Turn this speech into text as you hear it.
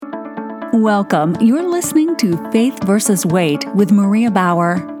Welcome. You're listening to Faith vs. Weight with Maria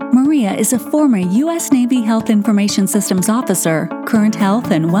Bauer. Maria is a former U.S. Navy Health Information Systems officer, current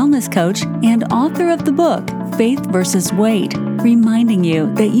health and wellness coach, and author of the book Faith vs. Weight, reminding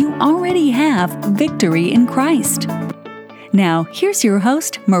you that you already have victory in Christ. Now, here's your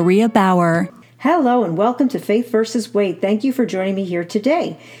host, Maria Bauer. Hello and welcome to Faith vs. Weight. Thank you for joining me here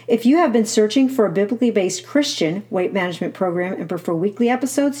today. If you have been searching for a biblically based Christian weight management program and prefer weekly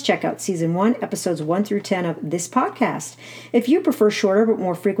episodes, check out Season 1, Episodes 1 through 10 of this podcast. If you prefer shorter but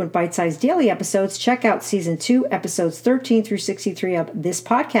more frequent bite-sized daily episodes, check out Season 2, Episodes 13 through 63 of this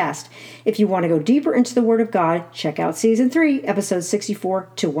podcast. If you want to go deeper into the Word of God, check out Season 3, Episodes 64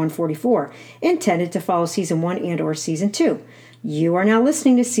 to 144, intended to follow Season 1 and or Season 2. You are now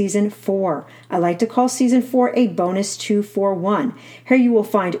listening to Season 4. I like to call Season 4 a bonus 2-for-1. Here you will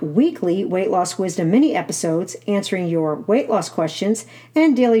find weekly Weight Loss Wisdom mini episodes answering your weight loss questions,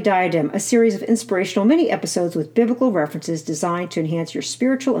 and Daily Diadem, a series of inspirational mini episodes with biblical references designed to enhance your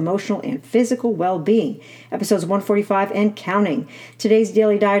spiritual, emotional, and physical well-being. Episodes 145 and counting. Today's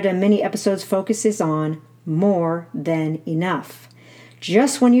Daily Diadem mini episodes focuses on more than enough.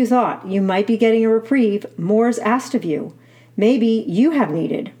 Just when you thought you might be getting a reprieve, more is asked of you. Maybe you have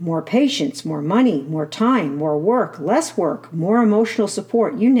needed more patience, more money, more time, more work, less work, more emotional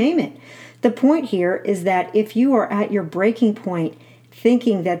support, you name it. The point here is that if you are at your breaking point,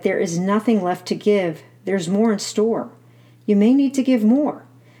 thinking that there is nothing left to give, there's more in store. You may need to give more.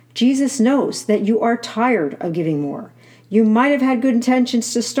 Jesus knows that you are tired of giving more. You might have had good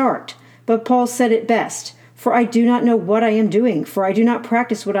intentions to start, but Paul said it best, "For I do not know what I am doing, for I do not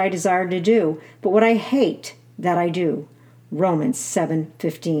practice what I desire to do, but what I hate, that I do." Romans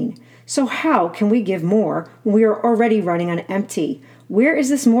 7:15. So how can we give more when we are already running on empty? Where is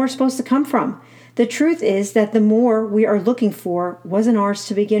this more supposed to come from? The truth is that the more we are looking for wasn't ours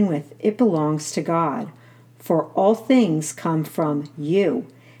to begin with. It belongs to God. For all things come from you,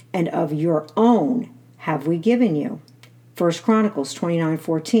 and of your own have we given you. 1 Chronicles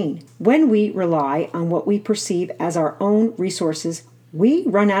 29:14. When we rely on what we perceive as our own resources, we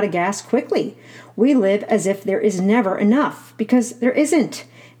run out of gas quickly. We live as if there is never enough, because there isn't.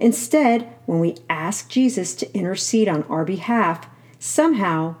 Instead, when we ask Jesus to intercede on our behalf,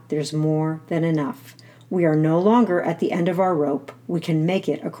 somehow there's more than enough. We are no longer at the end of our rope. We can make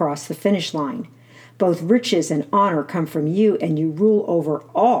it across the finish line. Both riches and honor come from you, and you rule over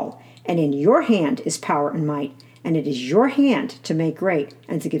all. And in your hand is power and might, and it is your hand to make great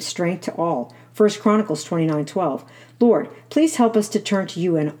and to give strength to all. 1 Chronicles 29:12. Lord, please help us to turn to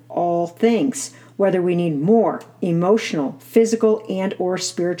you in all things, whether we need more emotional, physical, and or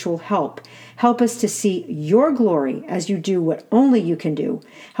spiritual help. Help us to see your glory as you do what only you can do.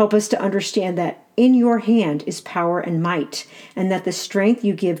 Help us to understand that in your hand is power and might, and that the strength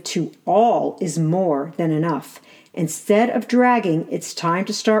you give to all is more than enough. Instead of dragging, it's time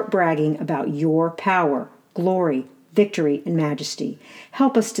to start bragging about your power, glory, victory, and majesty.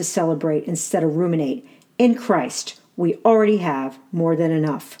 Help us to celebrate instead of ruminate. In Christ, we already have more than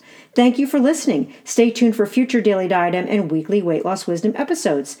enough. Thank you for listening. Stay tuned for future Daily Diadem and weekly Weight Loss Wisdom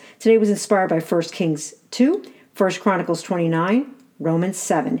episodes. Today was inspired by 1 Kings 2, 1 Chronicles 29, Romans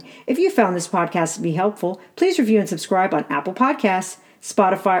 7. If you found this podcast to be helpful, please review and subscribe on Apple Podcasts,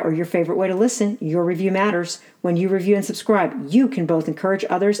 Spotify, or your favorite way to listen. Your review matters. When you review and subscribe, you can both encourage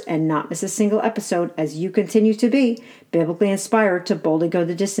others and not miss a single episode as you continue to be biblically inspired to boldly go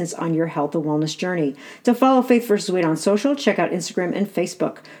the distance on your health and wellness journey. To follow Faith vs. Weight on social, check out Instagram and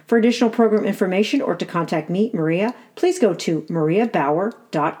Facebook. For additional program information or to contact me, Maria, please go to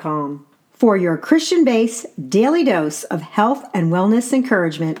mariabauer.com. For your Christian-based daily dose of health and wellness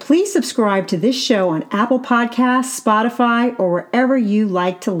encouragement, please subscribe to this show on Apple Podcasts, Spotify, or wherever you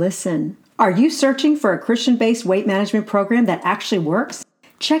like to listen. Are you searching for a Christian-based weight management program that actually works?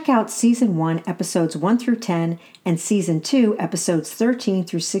 Check out Season 1, Episodes 1 through 10, and Season 2, Episodes 13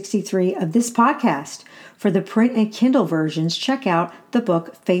 through 63 of this podcast. For the print and Kindle versions, check out the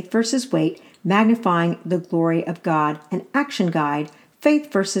book Faith vs. Weight, Magnifying the Glory of God, an action guide,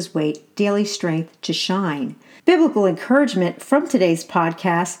 Faith vs. Weight, Daily Strength to Shine. Biblical encouragement from today's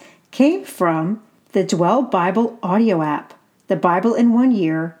podcast came from the Dwell Bible audio app, the Bible in 1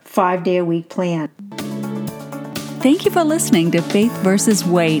 year, 5-day-a-week plan. Thank you for listening to Faith vs.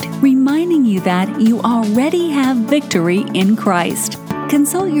 Weight, reminding you that you already have victory in Christ.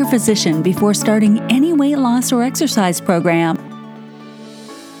 Consult your physician before starting any weight loss or exercise program.